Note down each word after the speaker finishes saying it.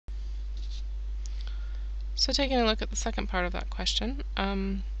So taking a look at the second part of that question,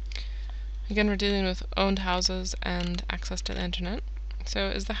 again we're dealing with owned houses and access to the internet. So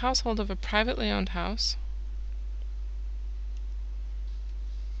is the household of a privately owned house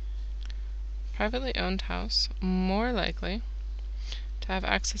more likely to have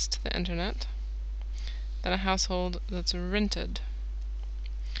access to the internet than a household that's rented?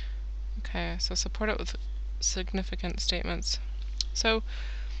 Okay, so support it with significant statements. So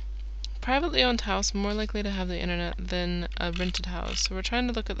privately owned house more likely to have the internet than a rented house. So we're trying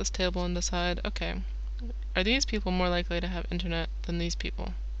to look at this table and decide, okay, are these people more likely to have internet than these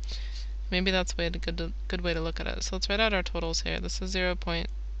people? Maybe that's a good way to look at it. So let's write out our totals here. This is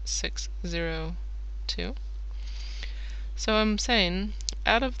 0.602. So I'm saying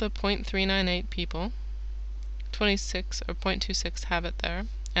out of the 0.398 people, 26 or 0.26 have it there,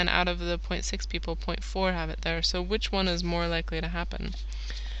 and out of the 0.6 people, 0.4 have it there. So which one is more likely to happen?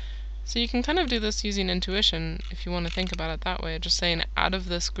 So you can kind of do this using intuition if you want to think about it that way, just saying out of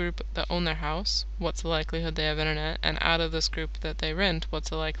this group that own their house, what's the likelihood they have internet, and out of this group that they rent, what's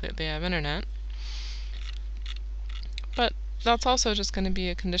the likelihood they have internet. But that's also just going to be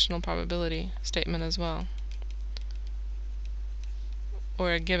a conditional probability statement as well,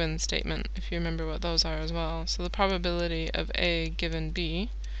 or a given statement, if you remember what those are as well. So the probability of A given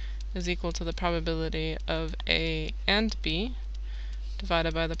B is equal to the probability of A and B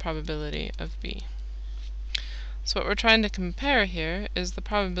divided by the probability of B. So what we're trying to compare here is the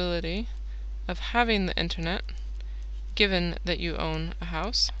probability of having the internet given that you own a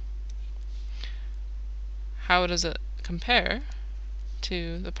house. How does it compare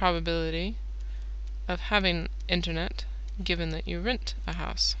to the probability of having internet given that you rent a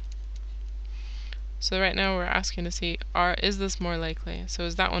house? So right now we're asking to see, is this more likely? So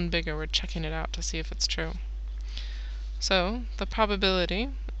is that one bigger? We're checking it out to see if it's true. So the probability,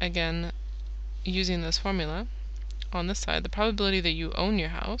 again using this formula, on this side, the probability that you own your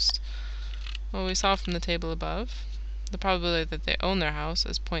house, well, we saw from the table above, the probability that they own their house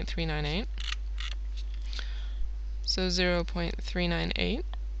is 0.398. So 0.398,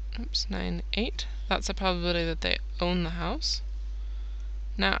 98, that's the probability that they own the house.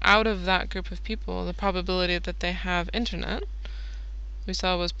 Now out of that group of people, the probability that they have internet, we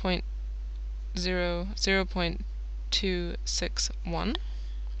saw was 0.261.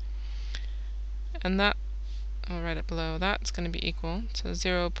 And that, I'll write it below, that's going to be equal to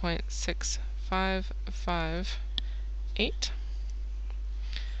 0.6558.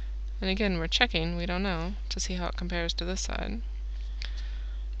 And again, we're checking, we don't know, to see how it compares to this side.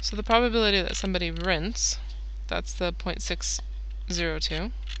 So the probability that somebody rents, that's the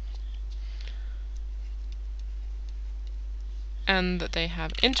 0.602. And that they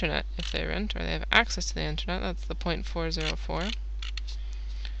have internet if they rent, or they have access to the internet, that's the 0.404.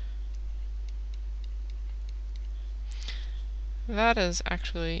 That is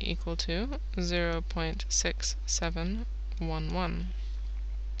actually equal to 0.6711.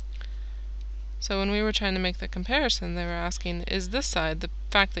 So when we were trying to make the comparison, they were asking, is this side, the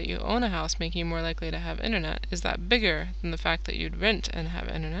fact that you own a house, making you more likely to have internet, is that bigger than the fact that you'd rent and have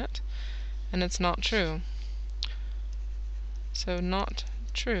internet? And it's not true. So not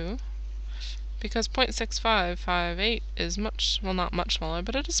true, because 0.6558 is not much smaller,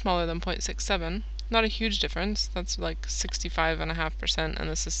 but it is smaller than 0.67. Not a huge difference. That's like 65.5%, and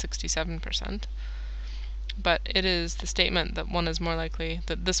this is 67%. But it is the statement that one is more likely,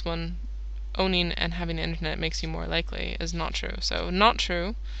 that this one, owning and having internet, makes you more likely, is not true. So not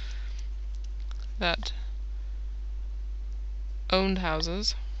true that owned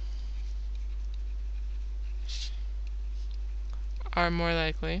houses are more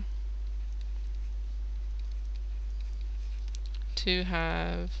likely to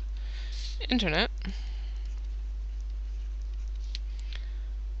have internet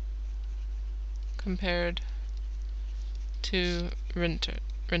compared to rented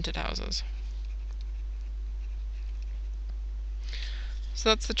houses. So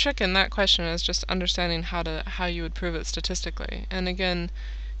that's the trick in that question, is just understanding how you would prove it statistically. And again,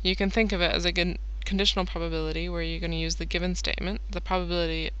 you can think of it as a conditional probability, where you're going to use the given statement, the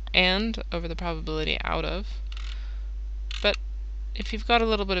probability and over the probability out of. But if you've got a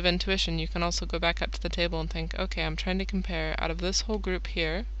little bit of intuition, you can also go back up to the table and think, okay, I'm trying to compare out of this whole group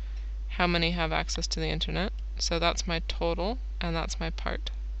here, how many have access to the internet. So that's my total, and that's my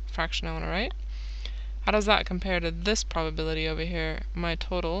part fraction I want to write. How does that compare to this probability over here, my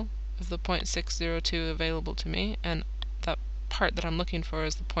total of the 0.602 available to me, and that part that I'm looking for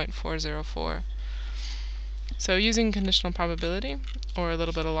is the 0.404. So using conditional probability, or a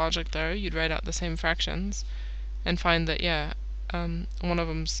little bit of logic there, you'd write out the same fractions and find that, yeah, one of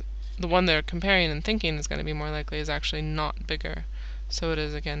them's the one they're comparing and thinking is going to be more likely is actually not bigger. So it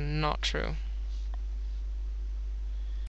is, again, not true.